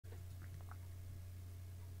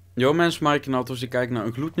Yo mensen, Mike en Altos, die kijken naar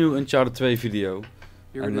een gloednieuw Uncharted 2 video.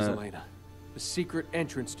 Here it is, Elena. The secret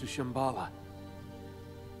entrance to Shambala.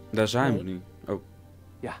 Daar zijn we nu. Oh.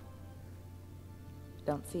 Yeah.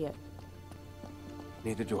 Don't see it.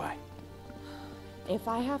 Neither do I. If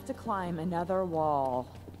I have to climb another wall...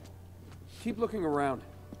 Keep looking around.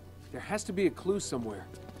 There has to be a clue somewhere.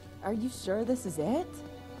 Are you sure this is it?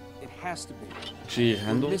 It has to be. Ik zie hier We're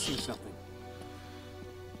hendels. missing something.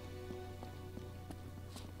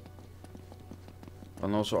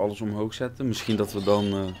 En als we alles omhoog zetten, misschien dat we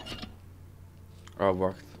dan... Oh,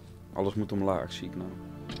 wacht. Alles moet omlaag, zie ik nou.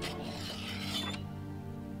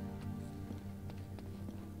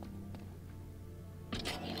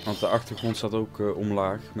 Want de achtergrond staat ook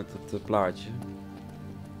omlaag met het plaatje.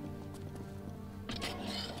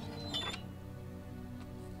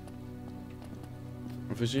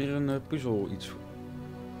 Of is hier een puzzel iets voor?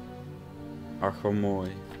 Ach, gewoon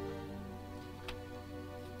mooi.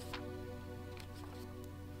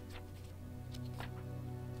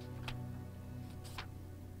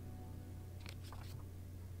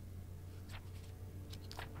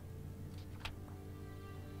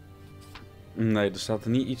 Nee, er staat er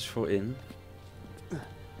niet iets voor in.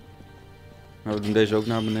 Maar we doen deze ook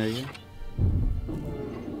naar beneden.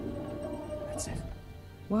 That's it.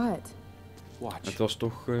 What? Watch. Het was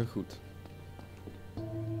toch goed.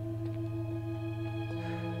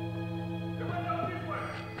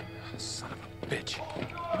 Son of a bitch.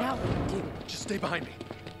 Now what do you do? Just stay behind me.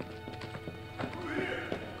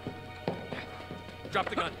 Drop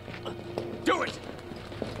the gun. Do it!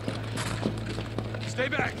 Stay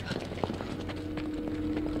back!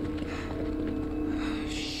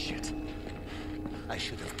 Shit. I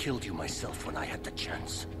should have killed you myself when I had the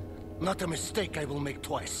chance. Not a mistake I will make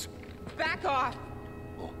twice. Back off!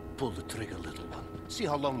 Oh, pull the trigger, little one. See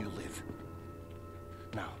how long you live.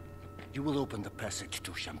 Now, you will open the passage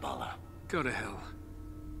to Shambala. Go to hell.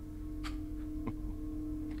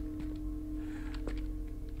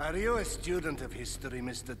 Are you a student of history,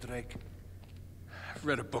 Mr. Drake? I've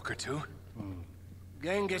read a book or two.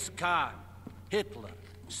 Genghis Khan, Hitler,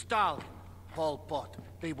 Stalin, Pol Pot,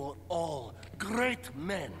 they were all great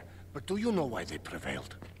men. But do you know why they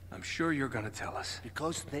prevailed? I'm sure you're gonna tell us.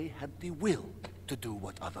 Because they had the will to do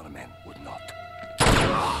what other men would not.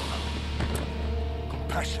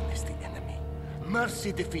 Compassion is the enemy.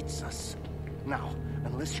 Mercy defeats us. Now,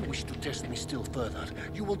 unless you wish to test me still further,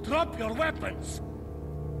 you will drop your weapons!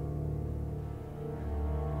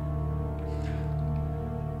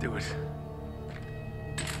 Do it.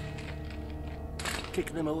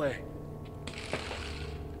 Kick them away.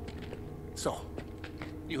 So,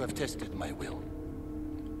 you have tested my will.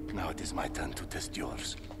 Now it is my turn to test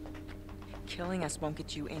yours. Killing us won't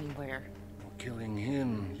get you anywhere. Killing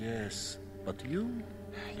him, yes. But you?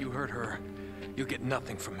 You hurt her. You get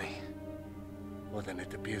nothing from me. Well, then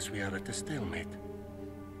it appears we are at a stalemate.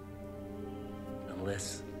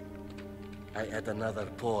 Unless I add another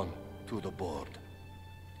pawn to the board.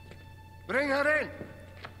 Bring her in!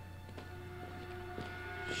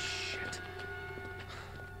 Shit.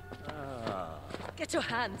 Get your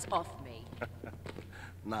hands off me.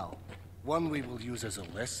 Now, one we will use as a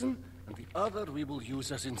lesson, and the other we will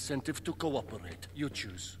use as incentive to cooperate. You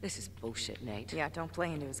choose. This is bullshit, Nate. Yeah, don't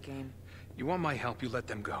play into his game. You want my help, you let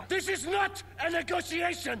them go. This is not a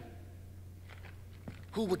negotiation!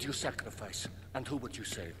 Who would you sacrifice, and who would you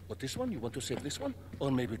save? What, this one? You want to save this one?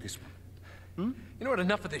 Or maybe this one? You know what?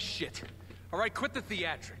 Enough of this shit. All right, quit the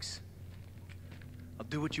theatrics. I'll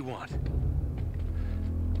do what you want.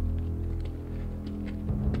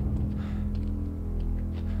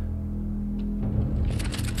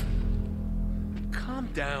 Calm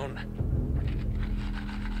down.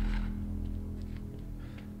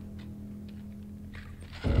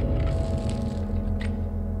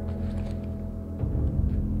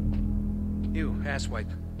 You,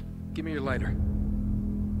 asswipe. Give me your lighter.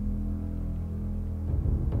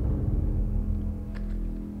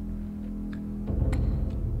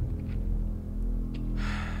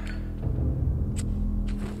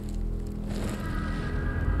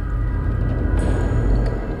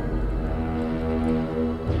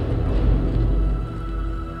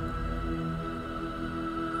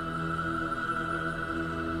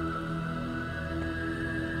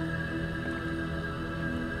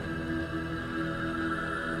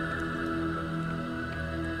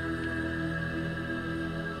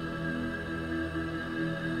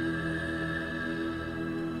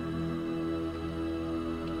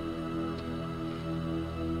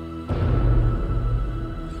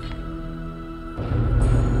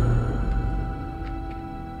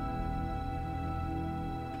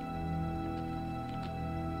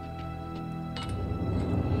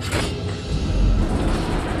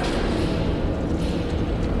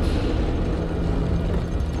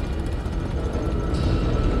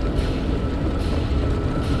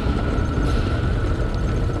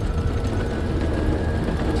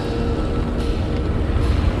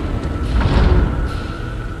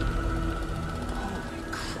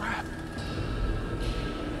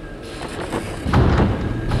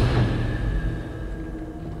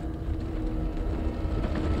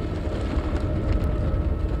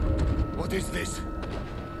 What is this?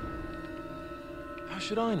 How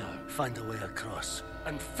should I know? Find a way across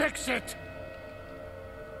and fix it!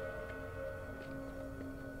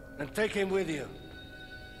 And take him with you.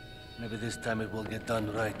 Maybe this time it will get done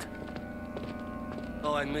right.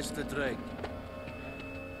 Oh, and Mr. Drake.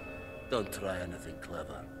 Don't try anything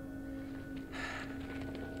clever.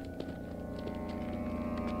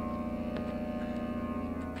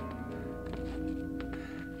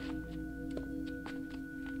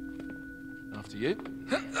 After you.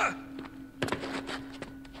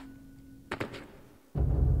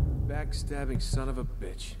 Backstabbing son of a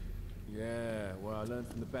bitch. Yeah, well, I learned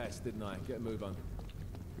from the best, didn't I? Get a move on.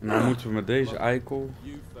 En nou moeten we met deze eikel.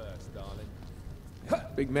 You first, darling.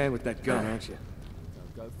 Big man with that gun, aren't you?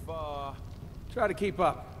 Don't go far. Try to keep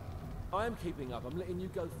up. I'm keeping up. I'm letting you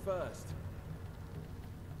go first.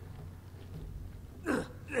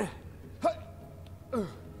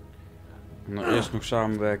 En dan eerst nog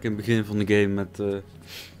samenwerken in het begin van de game met...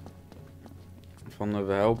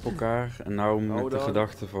 we helpen elkaar. En nou met de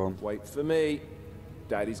gedachte van... Wait for me.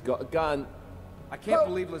 Daddy's got a gun. I can't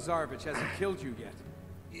believe Lazarevich hasn't killed you yet.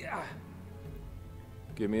 Yeah.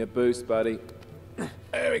 Give me a boost, buddy.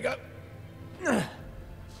 There we go.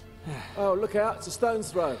 Oh, look out. It's a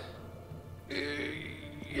stone's throw.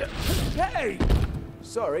 Hey!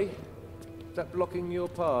 Sorry. Is that blocking your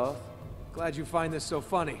path? Glad you find this so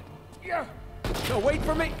funny. Yeah. No, wait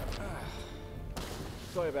for me.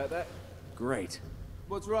 Sorry about that. Great.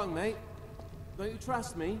 What's wrong, mate? Don't you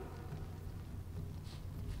trust me?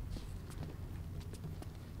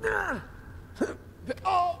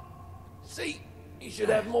 Oh! See? You should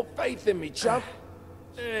have more faith in me, chump.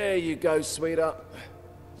 There you go, sweetheart.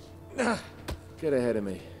 Get ahead of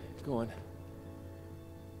me. Go on.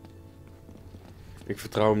 Ik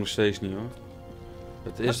vertrouw hem nog steeds niet hoor.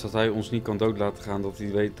 Het is dat hij ons niet kan dood laten gaan, dat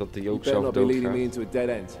hij weet dat hij ook zelf not be leading me doodgaat. into a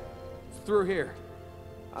dead end. Through here.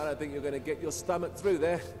 I don't think you're gonna get your stomach through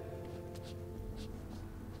there.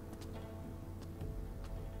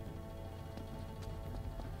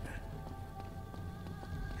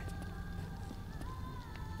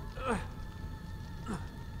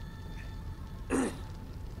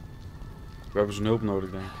 We hebben zijn hulp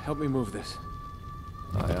nodig, denk ik. Help me move this.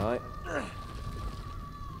 Aye, aye.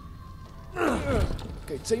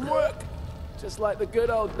 Okay, teamwork. Just like the good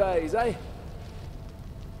old days, eh?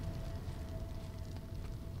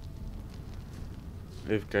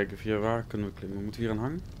 Even kijken, via waar kunnen we klimmen? Moeten we hier aan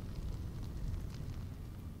hangen?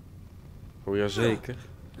 Oh ja, zeker.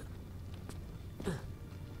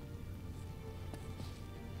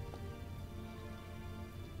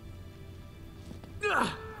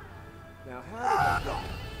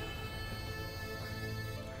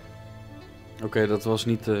 Oké, dat was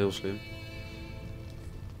niet heel slim.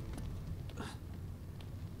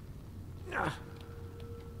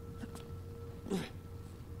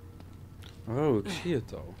 Oh, ik zie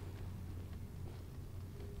het al.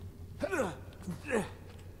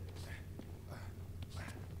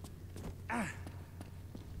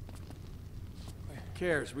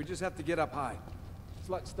 Cares, we just have to get up high. It's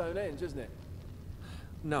like Stonehenge, isn't it?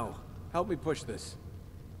 No. Help me push this.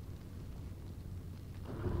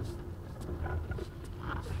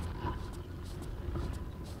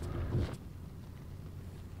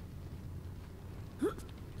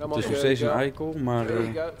 Come on, Het is nog steeds een eikel, maar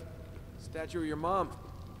There you go. Statue of your mom.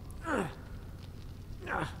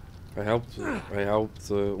 hij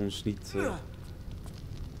helpt ons niet.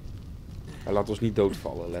 Hij laat ons niet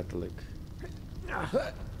doodvallen, letterlijk.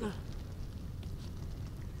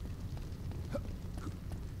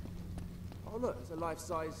 Oh look, it's a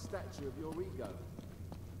life-size statue of your ego.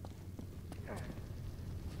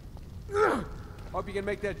 Hope you can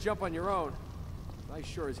make that jump on your own. I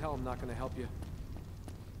sure as hell am not gonna help you.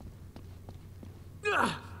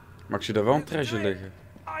 Maar ik zie daar wel een treasure liggen.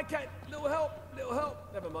 I can't. Little help. Little help.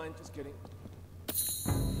 Never mind. Just kidding.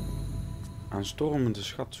 Aanstormende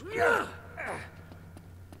schatzoeker.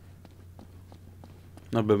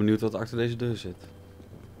 Nou, ik ben benieuwd wat achter deze deur zit.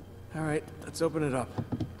 All right, let's open it up.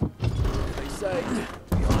 They say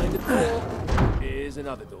behind the door is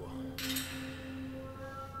another door.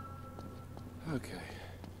 Okay.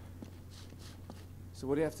 So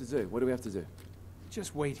what do you have to do? What do we have to do?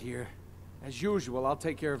 Just wait here. As usual, I'll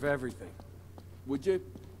take care of everything. Would you?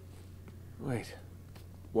 Wait.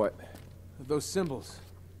 What? Those symbols.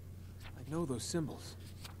 I know those symbols.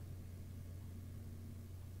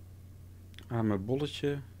 A met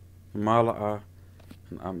bolletje, normale A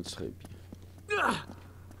en A met streepje.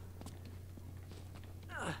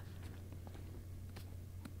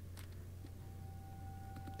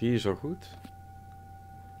 Die is al goed.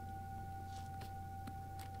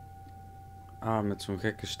 A met zo'n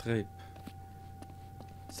gekke streep.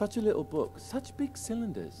 Such a little book, such big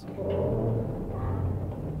cylinders.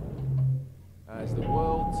 As the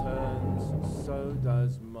world turns, so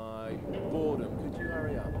does my boredom. Could you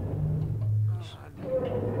hurry up?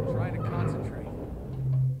 I'm trying to concentrate.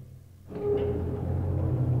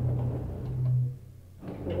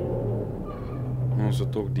 Dan was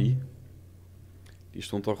het toch die. Die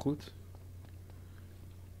stond al goed.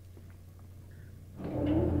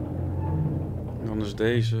 En dan is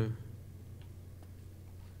deze.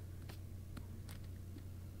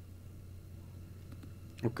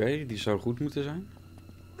 Oké, die zou goed moeten zijn.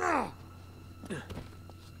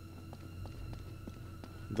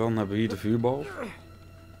 Dan hebben we hier de vuurbal.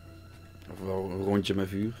 Ofwel een rondje met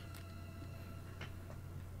vuur.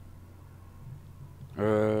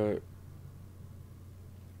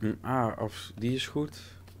 Een A, die is goed.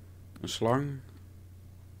 Een slang.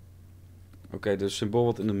 Oké, dus het symbool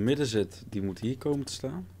wat in het midden zit, die moet hier komen te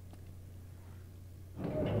staan.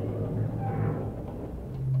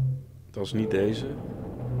 Dat is niet deze.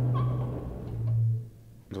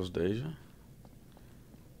 Dat is deze. En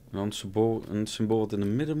dan een symbool wat in het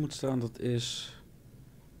midden moet staan, dat is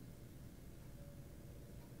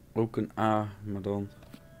ook een A, maar dan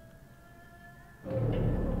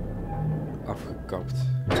afgekapt.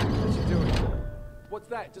 What you doing? What's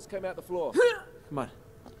that? Just came out the floor. Come on,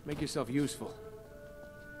 make yourself useful.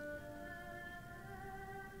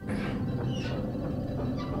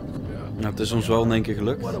 Nou, het is ons wel in één keer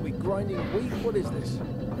gelukt. What are we grinding wheat? What is this?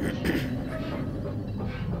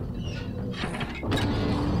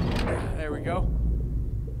 There we go.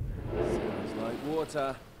 Sounds like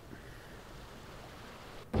water.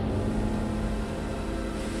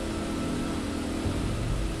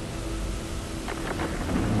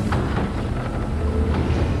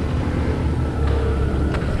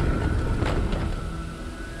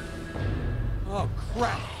 Oh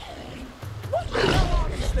crap! What the hell are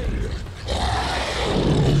these things?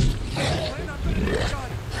 Plan on putting it on.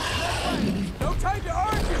 No time to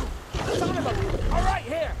argue! Son of a... All right,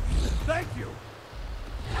 here! Thank you.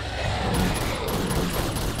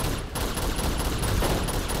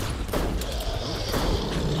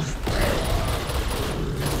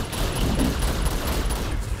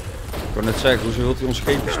 Ik wou net zeggen, hoezo wilt hij ons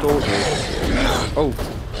geen pistool geven? Oh.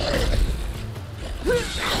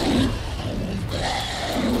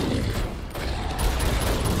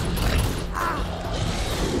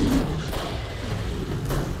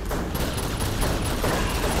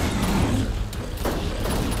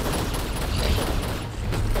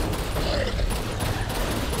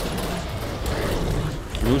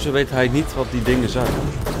 Hoezo weet hij niet wat die dingen zijn?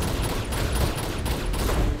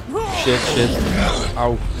 Shit, shit.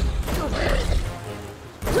 Auw.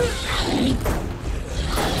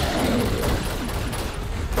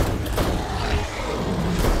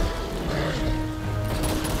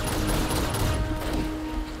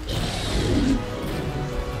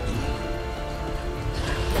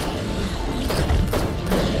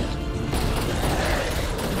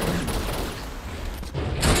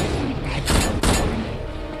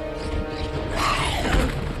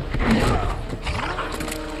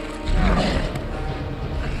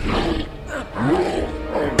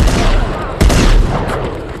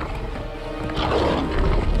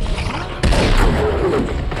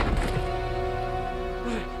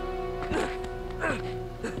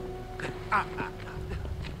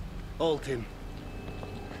 Hold him.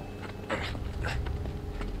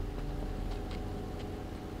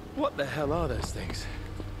 What the hell are those things?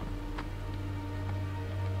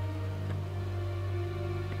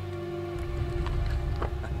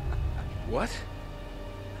 What?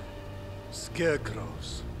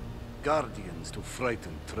 Scarecrows. Guardians to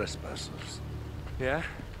frighten trespassers. Yeah?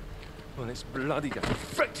 Well, it's bloody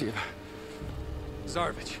effective.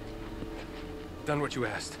 Zarvich. Done what you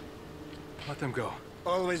asked. Let them go.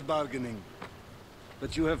 Always bargaining.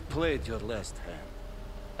 But you have played your last hand.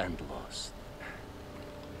 And lost.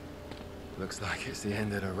 Looks like it's the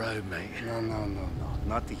end of the road, mate. No,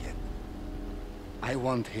 not yet. I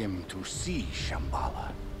want him to see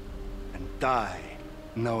Shambhala. And die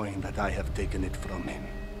knowing that I have taken it from him.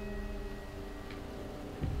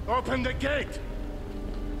 Open the gate!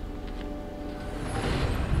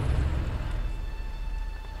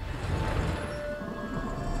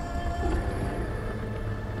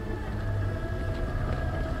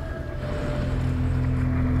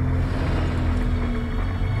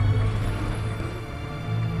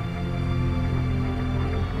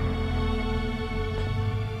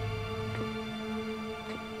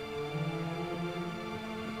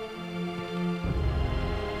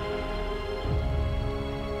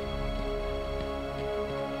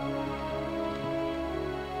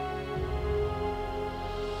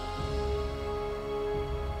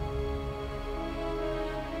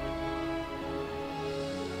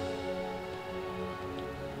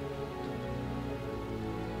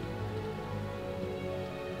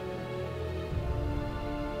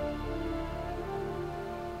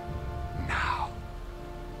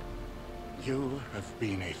 You have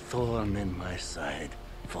been a thorn in my side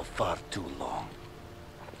for far too long.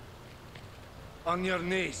 On your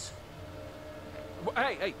knees.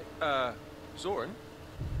 Hey, Zoran,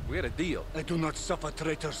 we had a deal. I do not suffer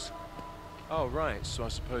traitors. Oh, right, so I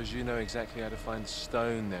suppose you know exactly how to find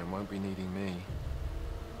stone then, won't be needing me.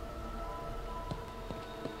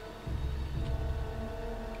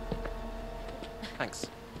 Thanks.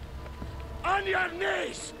 On your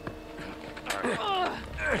knees!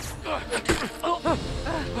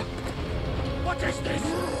 What is this?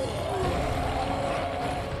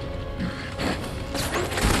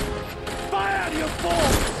 Fire, you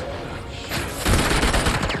fools!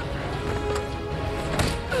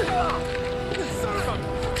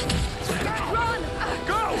 Run!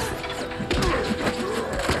 Go!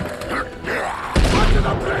 Onto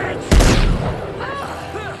the bridge!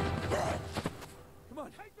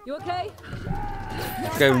 You okay?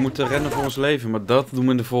 Oké, we moeten rennen voor ons leven, maar dat doen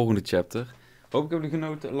we in de volgende chapter. Hoop ik hebben jullie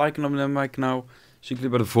genoten. Like en abonneer op mijn kanaal. Zie ik jullie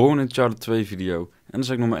bij de volgende Uncharted 2 video. En dan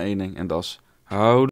zeg ik nog maar één ding, en dat is... Hou